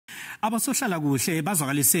Abosohlakuhle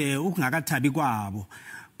bazwakalise ngakathabi kwabo.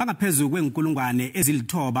 Bangaphezu kweenkulungwana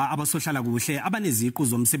ezilithoba abosohlalakuhle abaneziqu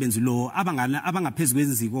zomsebenzi lo abangaphezu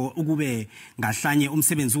kwezenziko ukube ngahlanye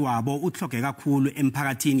umsebenzi wabo utlhogeka khulu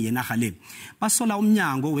emiphakathini yenarha le. Basola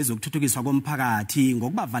umnyango wezokuthuthukiswa komphakathi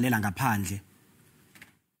ngokubavalela ngaphandle.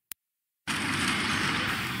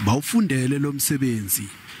 Bawufundele lo msebenzi.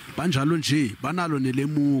 Banjalo nje banalo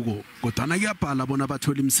nelemuko kodwa kuyabhala bona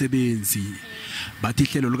bathola imisebenzi. Bathi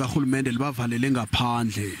ihlelo likahulumende libavalele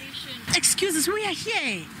ngaphandle. Excuses, we are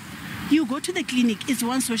here. You go to the clinic, it's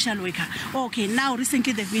one social worker. Okay, now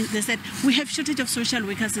recently they said we have shortage of social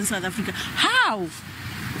workers in South Africa. How?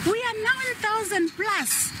 We are now 1,000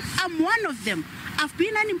 plus. I'm one of them. I've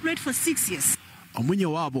been unemployed for 6 years. Omunye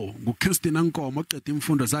wabo nguKristina Nkomo oqeda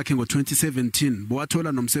imfundo zakhe ngo2017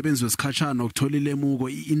 bowathola nomsebenzi wesikhatshana ukuthola ilemuko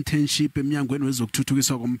iinternship emnyangweni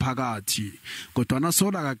wezokuthuthukiswa komphakathi kodwa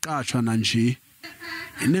nasola akaqashwa nanje.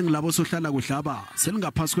 Iningi labosohlalakuhle aba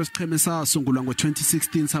selingaphasi kwesicheme sasungulwa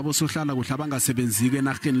ngo2016 sabosohlalakuhle abangasebenziko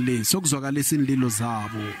enarheni le sokuzwakalisa inlilo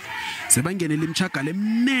zabo. Sebangenela imchaga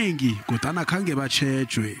lemnengi kodwa akhange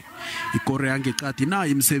batshejwe. Ikorea ngeqadi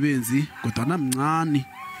nayo imisebenzi kodwa namncane.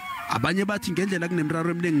 Abanye bathi ngendlela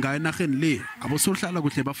kunemraro eminingi ngayo enarheni le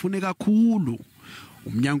abosohlalakuhle bafuneka kakhulu.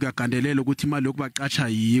 Umnyango uyagandelela ukuthi imali yokubaqatsha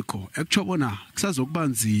yikho ekutsho bona kusazokuba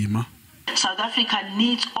nzima. South Africa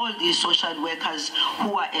needs all these social workers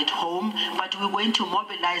who are at home, but we're going to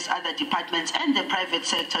mobilize other departments and the private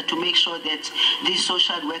sector to make sure that these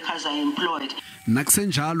social workers are employed.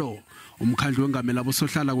 Nakusenjalo umkhandlu wengamela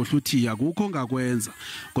abosohlalakuhle uthi akukho ngakwenza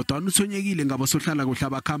kodwa uthonyekile ngabosohlalakuhle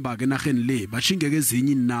abakhamba ke enarheni le bashingeke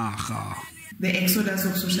ezinye inarha. The exodus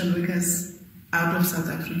of social workers out of South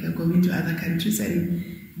Africa going to other countries, and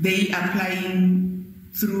they applying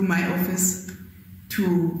through my office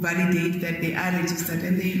to validate that they are registered,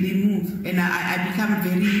 and they move, and I become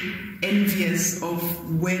very envious of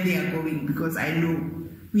where they are going because I know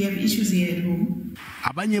we have issues here at home.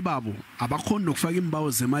 Abanye babo abakhona ukufaka imbawo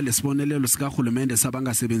zemali esibonelelo sikahulumende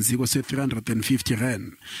sabangasebenziko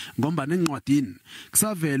se350 ngomba nencwadini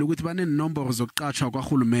kusavela ukuthi banezinombolo zokuqatshwa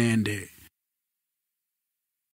kwahulumende.